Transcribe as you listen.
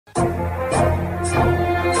Abamu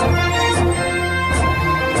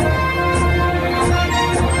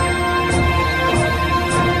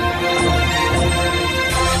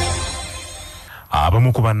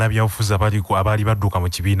ku bannabyabufuzi abaali badduka mu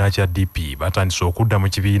kibiina kya DP batandise okudda mu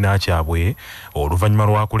kibiina kyabwe oluvannyuma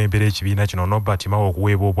lw'akulembera ekibiina kino Nobert Mao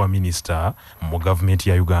okuweebwa obwa minisita mu gavumenti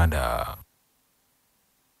ya Uganda.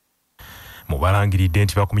 Mubalangiridde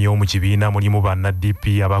nti bakumyewo mu kibiina mulimu banna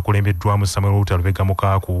DP abakulembeddwamu Samuel Lutalubega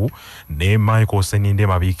Mukaaku ne Michael Seninde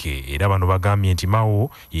Mabike, era bano bagambye nti Mao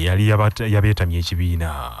ye yali yabeetamye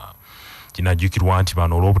ekibiina. Kinajjukirwa nti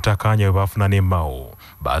bano olw'obutakkaanya bwe baafuna ne Mao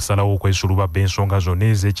basalawo okwesulubabba ensonga zonna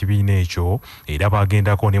ez'ekibiina ekyo era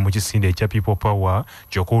bagendako ne mu kisinde ekya People Power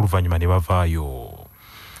kyokka oluvannyuma ne bavaayo.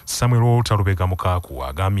 Samuel Lutalubega Mukaaku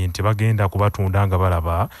agambye nti bagenda kubatunda nga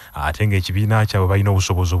balaba ate ng'ekibiina kyabwe balina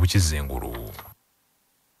obusobozi obukizza engulu.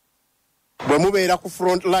 Bwe mubeera ku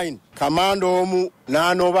front line kamanda omu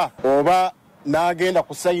n'anoba oba n'agenda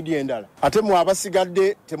ku sayidi endala ate mwe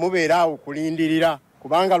abasigadde temubeera awo kulindirira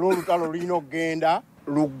kubanga lw'olutalo lulina okugenda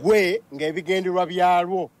luggwe ng'ebigenderwa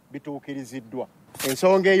byalwo bituukiriziddwa.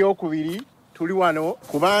 Ensonga ey'okubiri tuli wano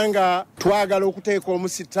kubanga twagala okuteeka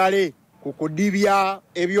omusitale ku kudibya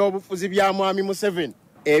ebyobufuzi bya mwami Museven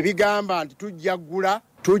ebigamba nti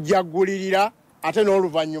tujja ggulirira ate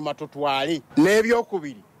n'oluvannyuma tutwale,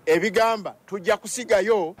 n'ebyokubiri ebigamba tujja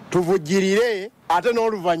kusigayo tuvujjirire ate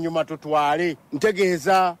n'oluvannyuma tutwale.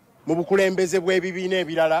 Ntegeeza mu bukulembeze bw'ebibiina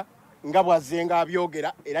ebirala nga bwazzenga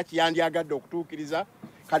abyogera era kiyandyagadde okutuukiriza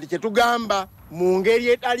kati kye tugamba mu ngeri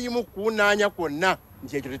etaliimu kunaanya kwonna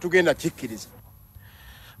nti ekyo tetugenda kikkiriza.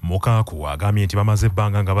 Mukaaku agambye nti bamaze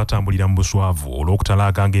ebbanga nga batambulira mu buswavu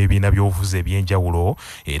olw'okutalaakanga ebibiina by'obufuzi eby'enjawulo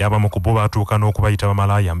era abamu ku bo batuuka n'okubayita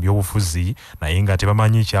bamalaaya mu by'obufuzi naye nga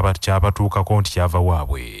tebamanyi kyabatuukako nti kyava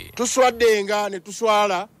waabwe. Tuswaddenga ne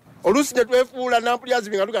tuswala oluusi ne twefuula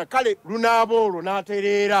nampulyazibi nga tugaa kale lunaaba olwo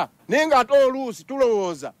n'atereera naye ng'ate oluusi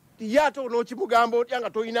tulowooza ye ate onookimugamba otya nga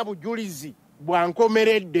tolina bujulizi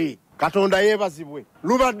bwankomeredde. Katonda yeebazibwe.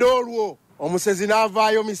 Lubadde olwo omusezi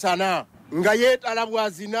n'avaayo misana nga yeetala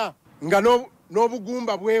bwazina nga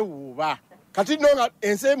n'obugumba bwewuuba. Kati nno nga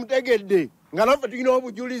ensi emutegedde nga naffe tulina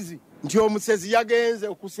obujulizi nti omusezi yagenze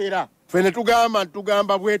okusera. Ffe ne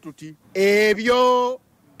tugamba bwe tuti ebyo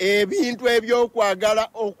ebintu ebyokwagala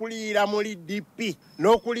okuliira muri DP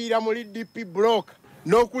n'okuliira muri DP block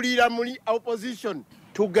n'okuliira muri opposition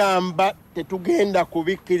tugamba tetugenda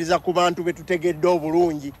kubikkiriza ku bantu be tutegedde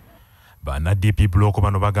obulungi. Banna DP block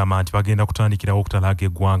bano bagamba nti bagenda kutandikirawo okutalaaga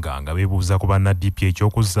eggwanga nga beebuuza ku banna DP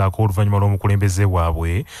ekyokuzzaako oluvannyuma lw'omukulembeze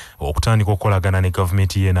waabwe okutandika okukolagana ne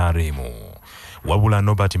gavumenti y'NRM. Wabula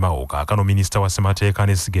Nobert Mao kaakano minisita wa ssemateeka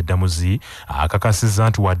n'essiga eddamuzi akakasizza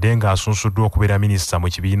nti wadde ng'asunsuddwa okubeera minisita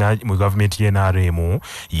mu gavumenti y'NRM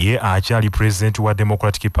ye akyali pulezidenti wa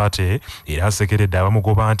Democratic Party era asekeredde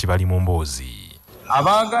abamugoba nti bali mu mboozi.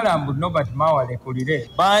 Abaagala mbu Nobert Mao alekulire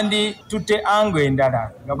bandi tutte ango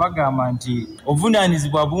endala nga bagamba nti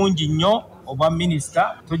obuvunaanyizibwa bungi nnyo obwa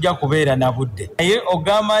minisita tojja kubeera na budde. Naye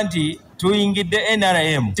ogamba nti tuyingidde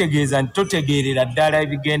NRM tegeeza nti totegeerera ddala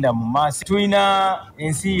ebigenda mu maaso. Tulina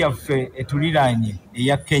ensi yaffe etuliraanye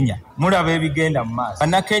eya Kenya, mulaba ebigenda mu maaso.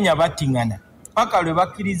 Bannakenya battiŋŋana paka lwe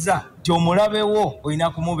bakkiriza nti omulabe wo olina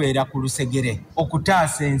kumubeera ku lusegere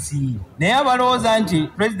okutaasa ensi. Naye abalowooza nti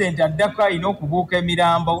pulezidenti addako alina okubuuka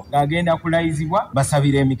emirambo ng'agenda kulayizibwa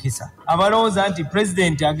basabira emikisa. Abalowooza nti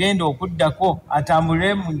pulezidenti agenda okuddako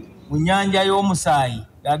atambule mu nnyanja y'omusaayi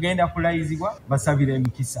ng'agenda kulayizibwa basabira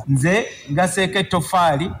emikisa. Nze ngaseeko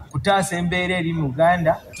ettofaali kutaasa embeera eri mu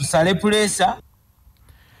Uganda tusale puleesa.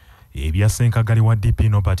 Ebya ssenkagali wa DP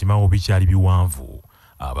Nobert Mao bikyali biwanvu.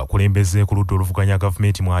 Abakulembeze ku ludda oluvuganya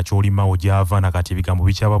gavumenti mwakyoli Mao gy'ava nakati ebigambo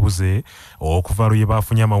bikyababuze okuva lwe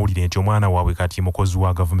baafunye amawulire nti omwana waabwe kati mukozi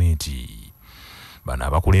wa gavumenti. Bano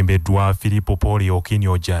abakulembeddwa Philip Poli Okini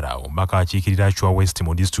Ojara omubaka akiikirira Chwa West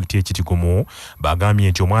mu disitulikiti y'Ekitigumu bagambye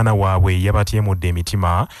nti omwana waabwe yabatyemudde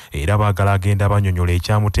emitima era baagala agenda banyonyola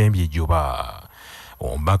ekyamutembye ejjuba.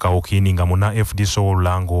 Omubaka Okini nga muna FDC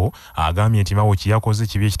Olulango agambye nti Mao kiyakoze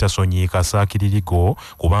kibi ekitasonyiika saakiririgo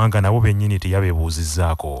kubanga nabo bennyini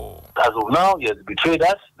teyabeebuuzizzaako. As of now, he has betrayed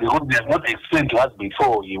us because they have not explained to us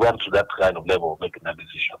before he went to that kind of level of making that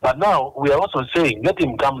decision. But now, we are also saying, let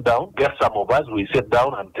him come down, get some of us, we sit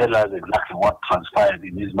down and tell us exactly what transpired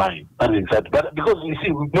in his mind. And inside. But because, you see,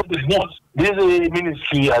 nobody knows. This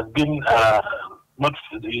ministry has been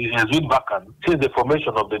has been vacant since the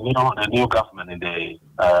formation of the new government in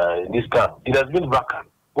this term. It has been vacant.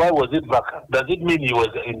 Why was it vacant? Does it mean he was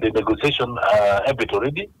in the negotiation habit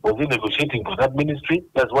already? Was he negotiating for that ministry?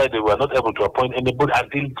 That's why they were not able to appoint anybody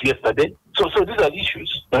until yesterday. So these are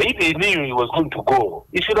issues. Now, if he knew he was going to go,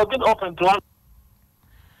 he should have been open to us.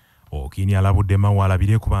 Okini alabudde Mao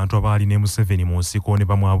alabire ku bantu abaali ne Museven mu nsiko ne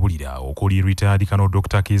bamwabulira okuli retired Colonel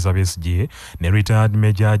Dr. Kizza Besigye ne retired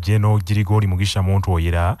Major General Girigori Mugisha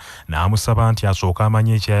Montoyera n'amusaba nti asooka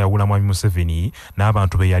amanye ekyayawula Mwami Museven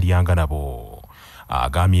n'abantu be yaliyanga nabo.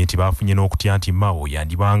 Agambye nti bafunye n'okutya nti Mao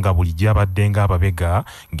yandibanga bulijjo abadde ng'ababega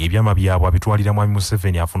ng'ebyama byabwe abitwalira Mwami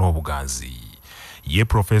Museven afuna obuganzi. Ye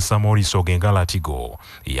Professor Maurice Ogengalatigo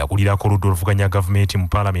yakulirako oludda oluvuganya gavumenti mu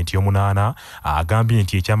Paalamenti y'omunaana agambye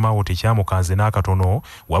nti ekya Mao tekyamukanze n'akatono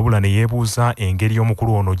wabula ne yeebuuza engeri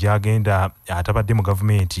y'omukulu ono gy'agenda atabadde mu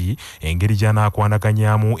gavumenti engeri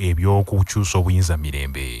gy'anaakwanaganyaamu eby'okukyusa obuyinza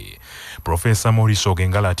mirembe. Professor Maurice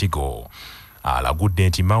Ogengalatigo alagudde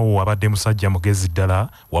nti Mao abadde musajja mugezi ddala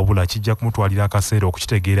wabula kijja kumutwalira akaseera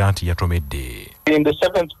okukitegeera nti yatomedde. In the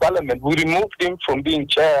 7th Parliament, we removed him from being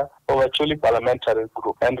chair of a truly parliamentary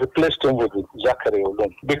group and replaced him with Zachary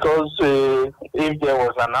Olum. Because if there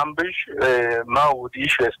was an ambush, Mao would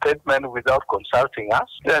issue a statement without consulting us.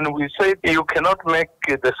 Then we said you cannot make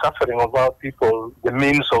the suffering of our people the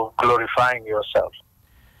means of glorifying yourself.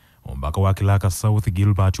 Omubaka wa Kilaka South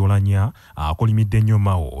Gilbert Olanya akolimidde nnyo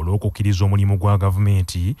Mao olw'okukkiriza omulimu gwa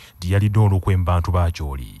gavumenti gye yalidde olw'okwemba bantu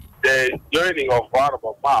bakyoli. The joining of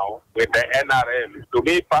Honorable Mao with the NRM, to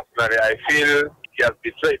me personally, I feel he has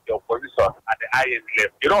betrayed the opposition at the highest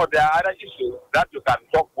level. You know, there are other issues that you can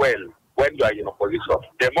talk well when you are in opposition.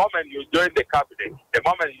 The moment you join the cabinet, the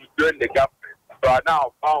moment you join the government, you are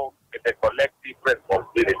now bound with a collective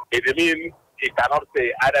responsibility. It means he cannot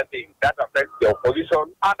say other things that affect the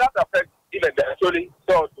opposition and that affects even the actually.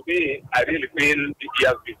 So to me, I really feel he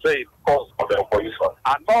has betrayed the cause of the opposition.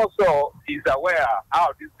 And also, he's aware how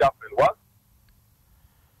this government works.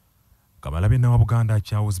 Kamalabyonna wa Buganda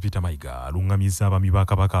Charles Peter Mayiga alungamizza abami ba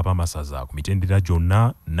Kabaka ab'amasaza ku mitendera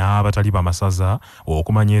gyonna n'abatali b'amasaza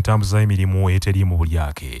okumanya entambuza y'emirimu eteri mu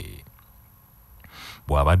bulyake.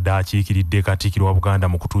 Bw'abadde akiikiridde Katikkiro wa Buganda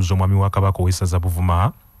mu kutuuza omwami wa Kabaka ow'essaza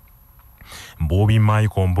Buvuma Mbobi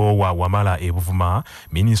Michael Mbowa Wamala e Buvuma,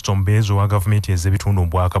 Minisita omubeezi wa gavumenti ez'ebitundu mu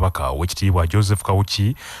Bwakabaka Oweekitiibwa Joseph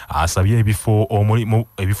Kawuki asabye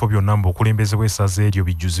ebifo byonna mu bukulembeze bw'essaza eryo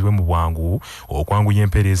bijjuzibwe mu bwangu okwanguya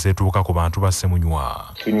empeereza etuuka ku bantu ba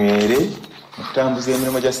Ssemunywa. Tunywere okutambuza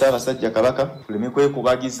emirimu gya Ssaabasajja Kabaka tuleme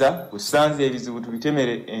kwekubagiza kusanze ebizibu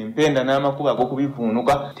tubitemere empenda n'amakuba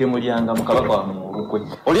ag'okubivuunuka temulyanga mu Kabaka wa mulukwe.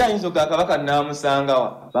 Oli ayinza ga Kabaka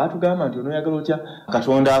n'amusangawa baatugamba nti onoyagala otya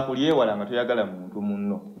Katonda akulyewala nga toyagala muntu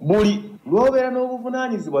munno. Buli lw'obeera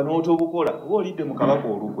n'obuvunaanyizibwa n'otobukola oba olidde mu Kabaka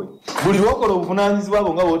olukwe. Buli lw'okola obuvunaanyizibwa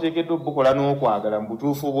abo nga bw'oteekeddwa obukola n'okwagala mu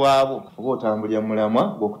butuufu bwabo oba otambulira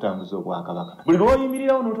mulamwa gw'okutambuza Obwakabaka. Buli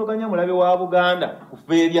lw'oyimirirawo n'otoganya mulabe wa Buganda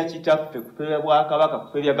kufa ebya kitaffe kufa ebya Bwakabaka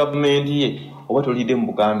kufa ebya gavumenti ye oba tolidde mu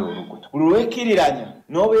Buganda olukwe. Buli lw'ekkiriranya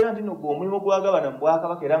n'obeera nti nogwo omulimu gwagabana mu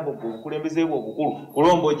Bwakabaka era ng'ogwo obukulembeze bwe obukulu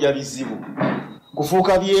kulombojja bizibu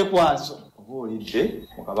kufuuka byekwaso oba olidde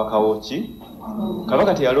mu Kabaka woki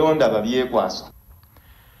Kabaka teyalonda babyekwaso.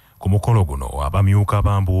 Ku mukolo guno abamyuka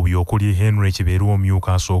b'Ambuubi okuli Henry Kiberu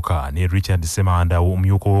omumyuka asooka ne Richard Semanda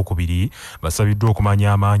omumyuka owookubiri basabiddwa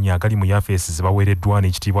okumanya amaanyi agali mu yafeesi ze baweereddwa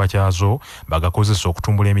n'ekitiibwa kyazo bagakozesa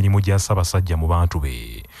okutumbula emirimu gya Ssaabasajja mu bantu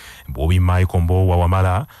be. Mbobi Michael Mbowa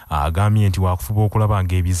Wamala agambye nti waakufuba okulaba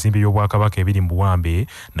ng'ebizimbe by'Obwakabaka ebiri mu buwambe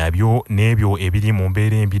n'ebyo ebiri mu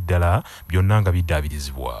mbeera embi ddala byonna nga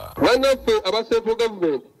biddaabirizibwa. Bannaffe aba Central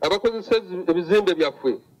Government abakozesa ebizimbe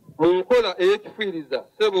byaffe mu nkola ey'ekifiiriza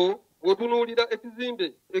sebo bw'otunuulira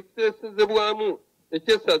ekizimbe ekiteesezebwamu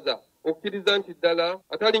ekyessaza okukkiriza nti ddala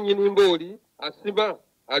atali nnyini mbooli asiba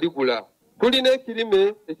aligula. Tulina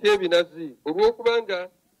ekirime eky'ebinazi olw'okubanga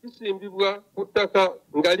kisimbibwa ku ttaka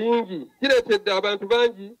nga lingi kireetedde abantu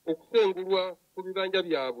bangi okusengulwa ku bibanja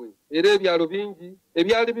byabwe era ebyalo bingi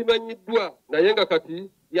ebyali bimanyiddwa naye nga kati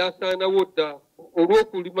byasaanawo dda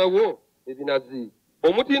olw'okulimawo ebinazi.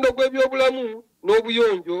 Omutindo gw'ebyobulamu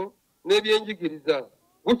n'obuyonjo n'ebyenjigiriza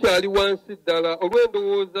gukyali wansi ddala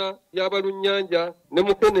olw'endowooza y'abalunnyanja ne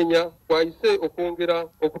Mukenenya kwayise okwongera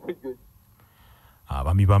okutujjuza.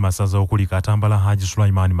 Abami b'amasaza okuli Katambala Haji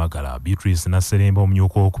Sulaiman Magala, Beatrice Naseremba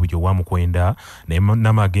omumyuka owookubiri ow'Amukwenda ne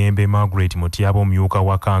Namagembe Margaret Mutyaba omumyuka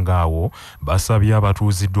wa Kangaawo basabye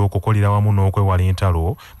abatuuziddwa okukolera wamu n'okwewala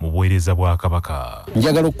entalo mu buweereza bwa Kabaka.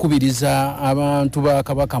 Njagala okukubiriza abantu ba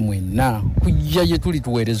Kabaka mwenna kujja gye tuli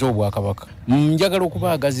tuweereza Obwakabaka. Njagala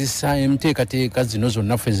okubaagazisa enteekateeka zino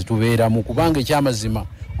zonna ffe zitubeeramu kubanga ekyamazima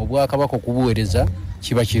obwakabaka okubuweereza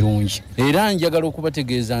kiba kirungi. Era njagala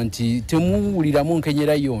okubategeeza nti temuwuliramu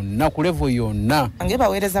nkenyera yonna ku levo yonna. Nge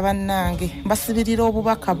baweereza bannange basibirira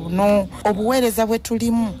obubaka buno. Obuweereza bwe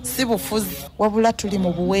tulimu si bufuzi wabula tuli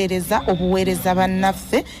mu buweereza, obuweereza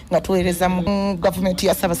bannaffe nga tuweereza mu gavumenti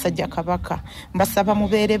ya Ssaabasajja Kabaka. Mbasaba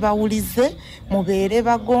mubeere bawulize, mubeere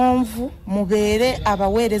bagonvu, mubeere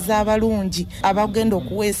abaweereza abalungi abagenda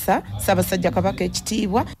okuweesa Ssaabasajja Kabaka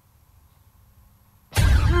ekitiibwa.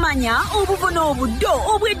 Manya obuvuno obuddo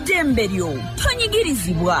obw'eddembe lyo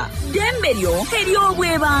tonyigirizibwa. Ddembe lyo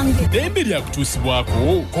ery'obwebange. Ddembe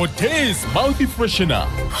lyakutuusibwako Cortez Mouth Freshener.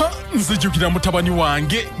 Nzijukira mutabani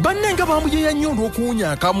wange bannenga bamuyeya nnyo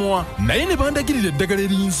olw'okuwunya akamwa naye ne bandagirira eddagala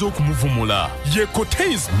eriyinza okumuvumula. Ye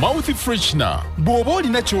Cortez Mouth Freshener. Bw'oba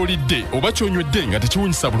olina ky'olidde oba ky'onywedde nga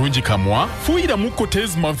tekiwunyisa bulungi kamwa, fuuyiramu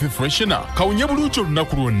Cortez Mouth Freshener kawunye bulungi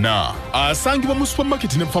olunaku lwonna. Asangibwa mu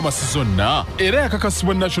supermarket ne pharmacy zonna era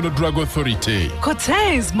yakakasibwa National Drug Authority.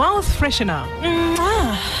 Cortez Mouth Freshener.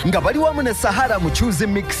 Nga bali wamu ne Sahara mu Choose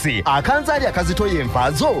Mix. Akanzaali akazitoya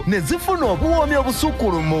envaazo ne zifuna obuwoomi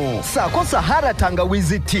obusukulumu. Saako Sahara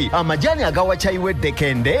tangawizi tea amajani agawa chai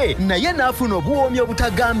weddekende naye n'afuna obuwoomi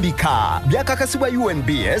obutagambika. Byakakasibwa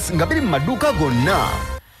UNBS nga biri mu maduuka gonna.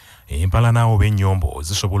 Empalana oba ennyombo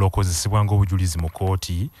zisobola okukozesebwa ng'obujulizi mu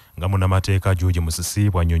kkooti nga munnamateeka George Musisi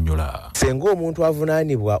bw'annyonnyola. Senga omuntu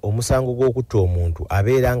avunaanibwa omusango gw'okutta omuntu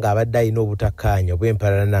abeera ng'abadde alina obutakkaanya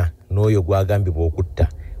obw'empalana n'oyo gw'agambibwa okutta,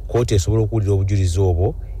 kkooti esobola okuwulira obujulizi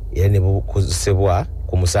obwo era ne bukozesebwa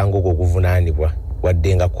ku musango ogwo oguvunaanibwa.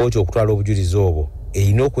 Wadde nga kkooti okutwala obujulizi obwo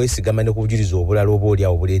erina okwesigama ne ku bujulizi obulala oba oli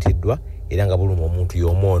awo buleeteddwa era nga buluma omuntu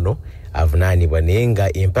y'omwono avunaanibwa, naye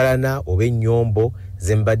nga empalana oba ennyombo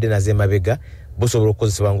zembadde naz'emabega busobola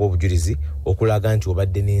okukozesebwa ng'obujulizi okulaga nti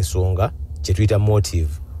obadde n'ensonga kye tuyita motive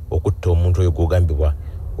okutta omuntu oyo gw'ogambibwa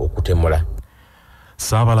okutemula.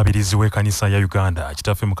 Ssaabalabirizi w'ekkanisa ya Uganda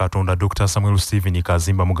kitaffe mu Katonda Dr. Samuel Stephen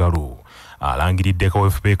Kazimba Mugalu alangiridde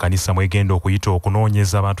KFP ekkanisa mwegenda okuyita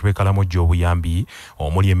okunoonyeza abantu b'Ekalamojja obuyambi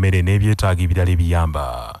omuli emmere n'ebyetaago ebirala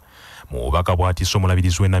ebiyamba. Mu bubaka bw'atiisa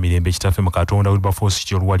omulabirizi w'ennamirembe kitaffe mu Katonda Wilberforce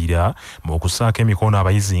Kyolwalira mu kusaako emikono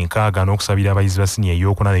abayizi 6 n'okusabira abayizi ba siniya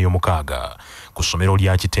ey'okuna n'ey'omukaaga ku ssomero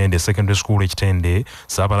lya Kitende Secondary School Ekitende.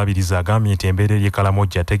 Ssaabalabirizi agambye nti embeera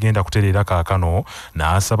y'Ekalamojja tegenda kutereera kaakano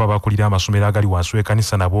n'asaba abakulira amasomero agali wansi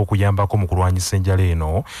w'ekkanisa nabo okuyambako mu kulwanyisa enjala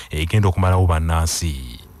eno egenda okumalawo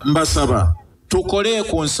bannansi. Mbasaba tukole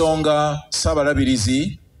ku nsonga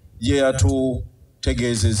Ssaabalabirizi gye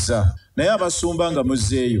yatutegeezezza, naye abasumba nga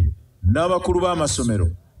muzzeeyo n'abakulu b'amasomero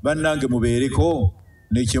bannange mubeereko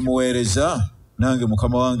n'ekyemuweereza, nange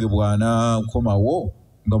mukama wange bw'anaakomawo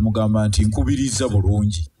nga mugamba nti nkubiriza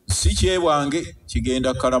bulungi. Si kyebwange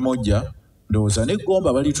kigenda Kalamojja, ndowooza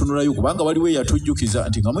n'eggomba balitunulayo kubanga waliwo eyatujjukiza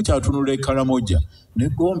nti nga mukyatunula Kalamojja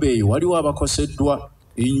n'eggomba eyo waliwo abakoseddwa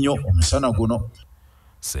ennyo omusana guno.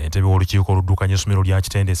 Ssentebe w'olukiiko oluddukanya essomero lya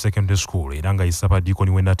Kitende Secondary School era nga yisaba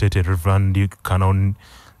Diikoni Wenatete Reverend Canon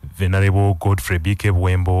Venerable Godfrey B.K.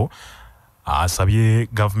 Bwembo asabye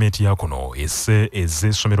gavumenti ya kuno esse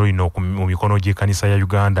essomero lino mu mikono gy'ekkanisa ya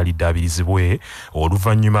Uganda liddaabirizibwe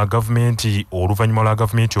oluvannyuma lwa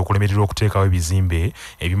gavumenti okulemererwa okuteekawo ebizimbe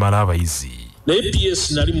ebimala abayizi. Naye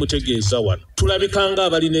PS nali mutegeeza wano tulabikanga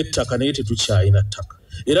abalina ettaka naye tetukyalina ttaka,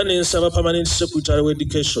 era n'ensaba Permanent Secretary of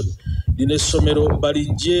Education lino essomero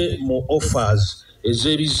balijje mu offers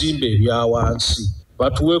ez'ebizimbe ebya wansi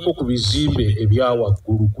batuweeko ku bizimbe ebya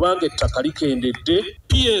waggulu kubanga ettaka likendedde.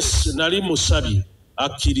 PS nali musabye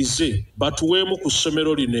akkirize batuweemu ku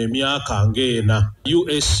ssomero lino emyaka ng'ena,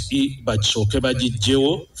 USE bakisooke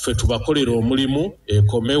bagijjewo ffe tubakolera omulimu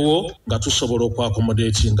ekomewo nga tusobola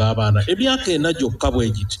okwakomodeetinga abaana. Emyaka ena gyokka bwe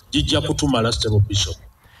giti gijja kutumala Stable Bishop.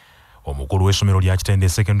 Omukulu w'essomero lya Kitende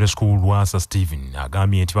Secondary School Lwasa Stephen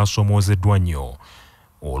agambye nti basomoozeddwa nnyo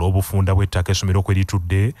olw'obufunda bw'ettaka essomero kwe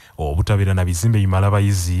litudde obutabeera na bizimbe bimala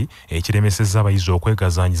abayizi ekiremesezza abayizi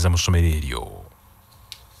okwegazaanyiza mu ssomero eryo.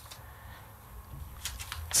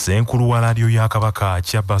 Ssenkulu wa laadiyo ya Kabaka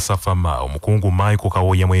Kyabasa Fama omukungu Michael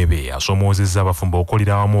Kawoya Mwebe asomoozezza abafumbo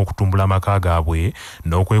okukolera awamu okutumbula amaka gaabwe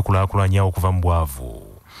n'okwekulaakulanya okuva mu bwavu.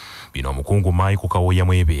 Bino omukungu Michael Kawoya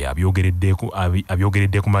Mwebe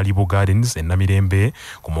abyogeredde ku Malibu Gardens ennamirembe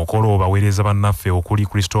ku mukolo baweereza bannaffe okuli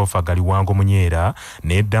Christopher Galiwango Munyeera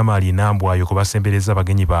ne Damali Nambwayo ku basembereza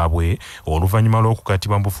abagenyi baabwe oluvannyuma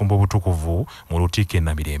lw'okukatibwa mu bufumbo obutukuvu mu Lutikko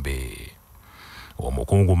ennamirembe.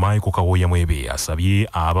 Omukungu Michael Kawoya Mwebe asabye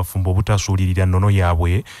abafumbo obutasuulirira nnono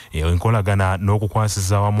yaabwe enkolagana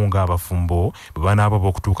n'okukwasiza awamu ng'abafumbo bwe banaaba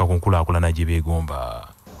okutuuka ku nkulaakulana gye beegomba.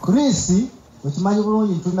 Krisi okimanyi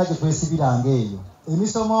bulungi tulina gye twesibiranga eyo.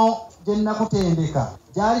 Emisomo gye nnakutendeka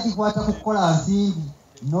gyali kikwata ku kukola nsimbi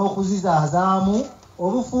n'okuzizaazaamu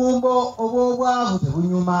obufumbo obw'obwavu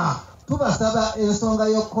tebunyuma. Tubasaba ensonga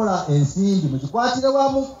y'okukola ensimbi mugikwatire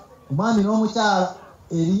wamu omwami n'omukyala.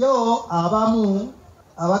 Eriyo abamu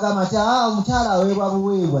abagamba nti omukyala aweebwa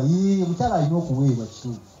buweebwa. Omukyala alina okuweebwa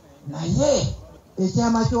kituufu, naye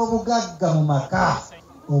ekyama ky'obugagga mu maka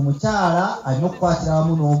omukyala alina okukwatira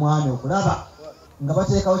wamu n'omwami okulaba nga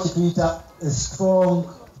bateekawo kituyita strong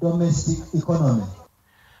domestic economy.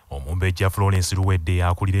 Omumbejja Florence Luwedde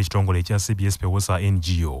akulira ekitongole ekya CBS Pewosa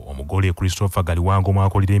NGO omugole Christopher Galiwango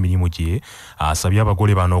mwakolera emirimu gye asabye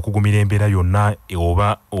abagole bano okugumira embeera yonna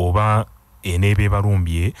oba eneebe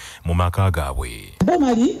balumbye mu maka gaabwe.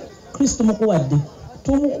 Bamali Kristo mukuwadde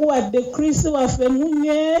tumukuwadde Kristo waffe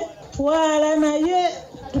munye twala naye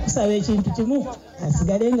tukusaba ekintu kimu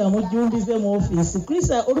asigale nga mujjumbize mu ofiisi.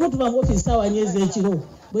 Kristo olumu tuva mu ofiisi awanyeza ekiro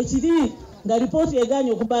bwe kiri nga lipooti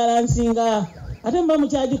eganye okubalansinga ate mba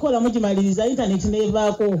mukyagikola mugimaliriza intaneti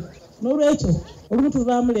neevaako. N'olwekyo olumu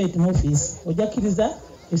tuvaamu leeti mu ofiisi ojakkiriza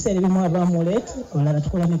ebiseera ebimu avaamu leeti olala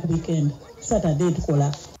tukola ne ku weekend Saturday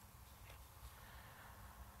tukola.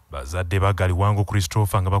 Bazadde ba Galiwango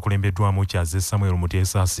Christopher nga bakulembeddwamu Kyaze Samuel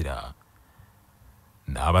Muteesaasira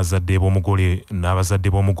n'abazadde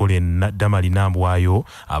b'omugole Damali Nambwayo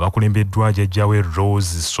abakulembeddwa jjajjawe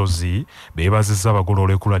Rose Sozi beebazizza abagole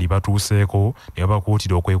olw'ekkula lye batuuseeko ne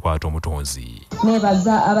babakuutira okwekwata omutonzi.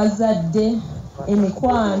 Neebaza abazadde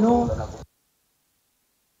emikwano.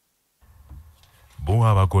 Bo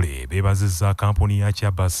abagole beebazizza kampuni ya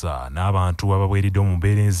Kyabasa n'abantu abaweeredde mu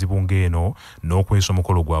mbeera enzibu ng'eno n'okwesa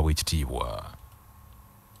omukolo gwabwe ekitiibwa.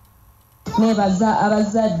 Neebaza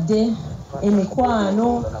abazadde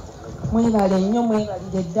emikwano mwebale nnyo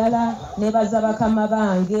mwebalire ddala. Neebaza bakama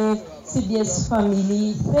bange CBS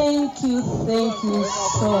family, thank you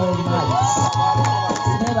so much.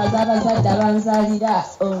 Neebaza abazadde abanzaalira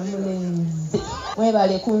omulenzi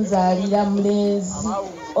mwebale kunzaalira mulenzi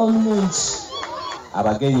omulungi.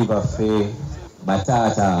 Abagenyi baffe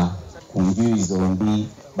bataata ku njuyi zombi,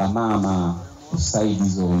 bamaama ku sayidi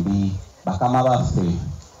zombi, bakama baffe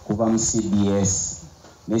kuva mu CBS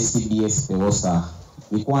ne CBS Pewosa,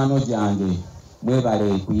 mikwano gyange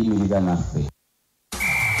mwebale kuyimirira naffe.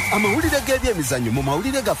 Amawulire g'ebyemizannyo mu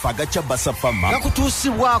mawulire gaffe aga Kyabasa Fama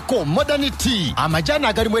gakutuusibwako Modernity, amajaani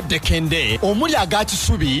agalimu eddekende omuli aga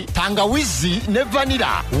kisubi, tangawizi ne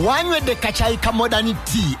vanira. Wanywedde kacayi ka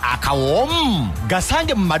Modernity akawoomu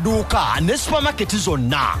gasange mu maduuka ne supermarket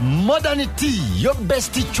zonna. Modernity, your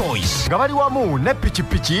best choice. Nga bali wamu ne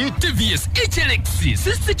pikipiki TVS HLX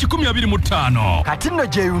 625 kati nno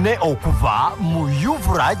gyeyune okuva mu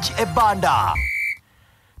Yuvraj Ebanda.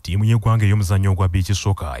 Tiimu y'eggwanga ey'omuzannyo ogwa beach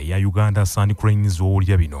soccer eya Uganda Sun Cranes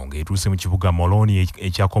owulira bino ng'etuuse mu kibuga Moroni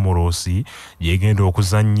ekya Komorosi gyegenda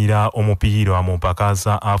okuzannyira omupiira mu mpaka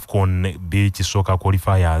za AFCON beach soccer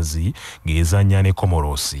qualifiers ng'ezannya ne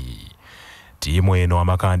Komorosi. Tiimu eno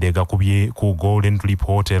amakande gakubye ku Golden Tulip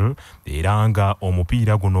Hotel era nga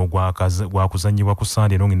omupiira guno gwakuzannyibwa ku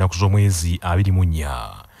Sande n'ennaku z'omwezi 24.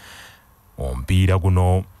 Omupiira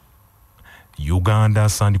guno Uganda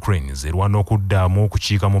Sun Cranes erwana okuddamu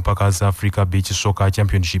okukiika mu mpaka za Africa Beach Soccer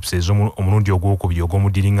Championships omulundi ogwokubiri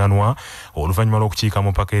ogw'omudiringanwa oluvannyuma lw'okukiika mu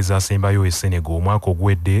mpaka ezaasembayo e Senegal omwaka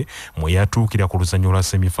ogwedde mwe yatuukira ku luzannyiro lwa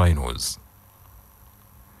semi-finals.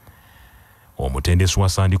 Omutendesi wa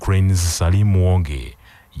Sun Cranes Salim Muwonge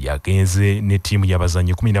yagenze ne ttiimu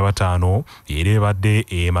y'abazannyi 15 era ebadde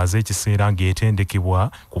emaze ekiseera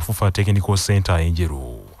ng'etendekebwa ku Fufa Technical Center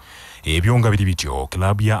enjeru. Ebyo nga biri bityo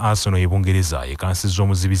klabu ya Arsenal y'Ebungereza ekansizza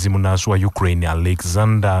omuzibizi munnansi wa Ukraine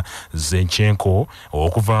Alexander Zinchenko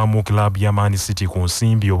okuva mu klabu ya Man City ku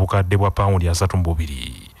nsimbi obukadde bwa paundi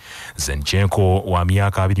 32. Zinchenko wa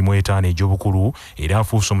myaka 25 egy'obukulu era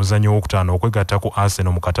afuuse omuzannyi owokutaano okwegatta ku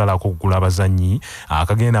Arsenal mu katale ak'okugula abazannyi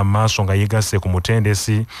akagenda mu maaso nga yeegasse ku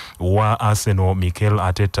mutendesi wa Arsenal Mikel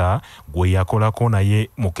Arteta gwe yakolako naye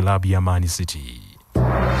mu klabu ya Man City.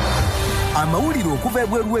 Amawulire okuva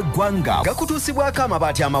ebweru w'eggwanga gakutuusibwako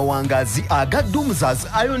amabaati amawangaazi aga Dumzas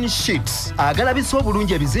Iron Sheets agalabisa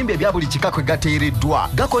obulungi ebizimbe ebya buli kika kwe gateereddwa.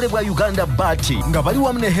 Gakolebwa Uganda Bati nga bali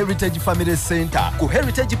wamu ne Heritage Family Center ku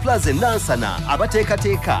Heritage Plaza Nansana.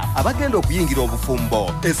 Abateekateeka abagenda okuyingira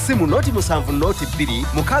obufumbo essimu noti 7 noti 2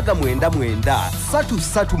 699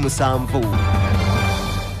 337.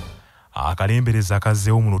 Akalembereza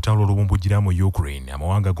akazzeewo mu lutalo olubumbujira mu Ukraine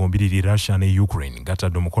amawanga gombiriri Russia ne Ukraine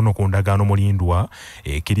gatadde omukono ku ndagaano mulindwa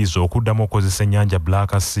ekkiriza okuddamu okukozesa ennyanja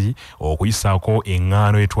Black Sea okuyisaako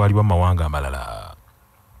eŋŋaano etwalibwa mu mawanga amalala.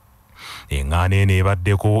 Eŋŋaano eno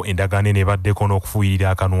ebaddeko endagaano eno ebaddeko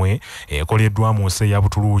n'okufuuyirira akanwe ekoleddwa mu nsi eya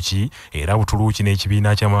Butuluuki era Butuluuki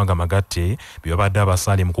n'ekibiina ky'amawanga magatte bye babadde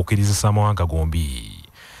abasaale mu kukkirizisa amawanga gombi.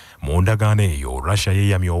 Mu ndagaano eyo Russia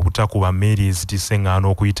yeeyamye obutakuba mmeeri ezitisse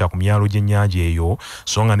eŋŋaano okuyita ku myalo gy'ennyanja eyo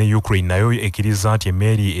so nga ne Ukraine nayo ekkiriza nti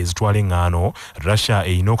emmeeri ezitwala eŋŋaano Russia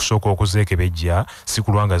erina okusooka okuzeekebejja si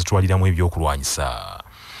kulwa nga zitwaliramu ebyokulwanyisa.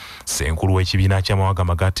 Senkulu w'ekibiina ky'amawanga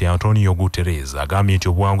amagatte Antonio Guterres agambye nti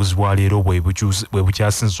obuwanguzi bwa leero bwe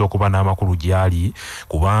bukyasinze okuba n'amakulu gy'ali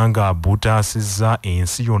kubanga butaasizza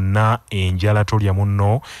ensi yonna enjala tolya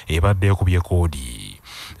munno ebadde ekubye koodi.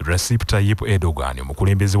 Recep Tayyip Erdogan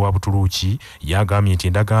omukulembeze wa Butuluki yagambye nti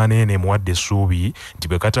endagaano eno emuwadde essuubi nti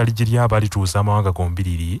bwe kataligirya balituuza amawanga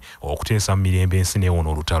gombiriri okuteesa mu mirembe ensi n'ewona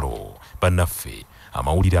olutalo. Bannaffe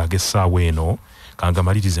amawulire ag'essaawa eno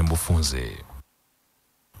kangamalirize mu bufunze.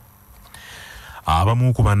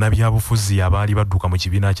 Abamu ku bannabyabufuzi abaali badduka mu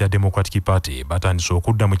kibiina kya Democratic Party batandise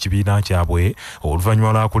okudda mu kibiina kyabwe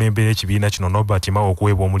oluvannyuma lwa kulembera ekibiina kino Norbert Mao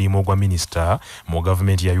okuweebwa omulimu gwa minisita mu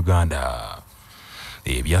gavumenti ya Uganda.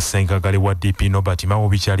 Ebyasenkagale wa DP Norbert Mao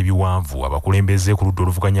bikyali biwanvu abakulembeze ku ludda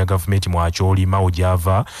oluvuganya gavumenti mwacholi Mao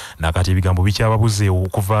gyava nakati ebigambo bikyababuze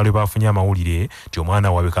okuva lwe bafunye amawulire nti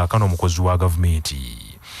omwana waabwe kaakano omukozi wa gavumenti.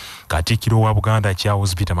 Katikkiro wa Buganda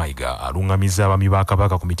Charles Peter Mayiga alungamizza abami ba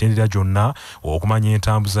Kabaka ku mitendera gyonna okumanya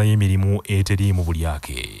entambuza y'emirimu eteri mu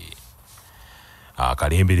bulyake.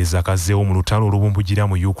 Akalembereza kazzeewo mu lutalo olubumbujira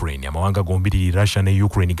mu Ukraine amawanga gombiriri Russia ne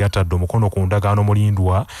Ukraine gatadde omukono ku ndagaano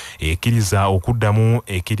mulindwa ekkiriza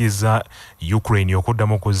Ukraine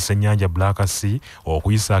okuddamu okukozesa ennyanja Black Sea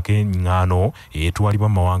okuyisaako eŋŋaano etwalibwa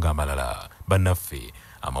mu mawanga amalala. Bannaffe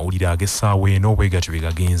amawulire ag'essaawa eno Okwegata bye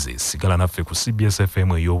gagenze. Sigala naffe ku CBS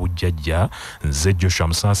FM ey'obujjajja. Nze Joshua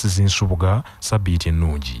Musaasizi Nsubuga, Sabbiiti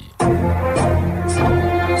ennungi.